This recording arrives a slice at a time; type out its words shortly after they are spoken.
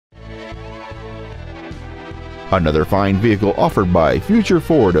Another fine vehicle offered by Future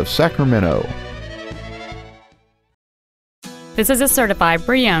Ford of Sacramento. This is a certified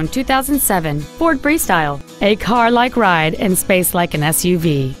pre-owned 2007 Ford Freestyle, a car-like ride and space like an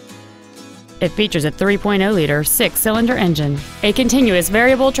SUV. It features a 3.0-liter six-cylinder engine, a continuous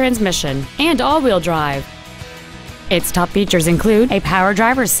variable transmission, and all-wheel drive. Its top features include a power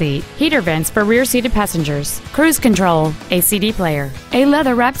driver's seat, heater vents for rear-seated passengers, cruise control, a CD player, a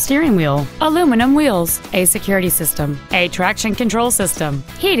leather-wrapped steering wheel, aluminum wheels, a security system, a traction control system,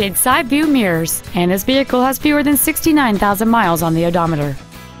 heated side view mirrors, and this vehicle has fewer than 69,000 miles on the odometer.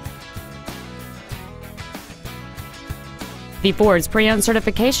 The Ford's pre-owned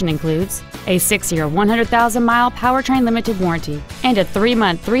certification includes a 6-year, 100,000-mile powertrain limited warranty and a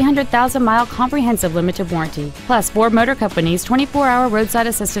 3-month, 300,000-mile comprehensive limited warranty, plus Ford Motor Company's 24-hour roadside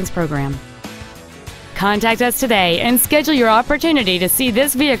assistance program. Contact us today and schedule your opportunity to see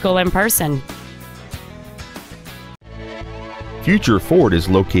this vehicle in person. Future Ford is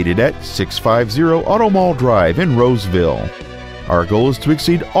located at 650 Automall Drive in Roseville. Our goal is to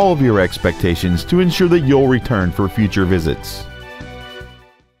exceed all of your expectations to ensure that you'll return for future visits.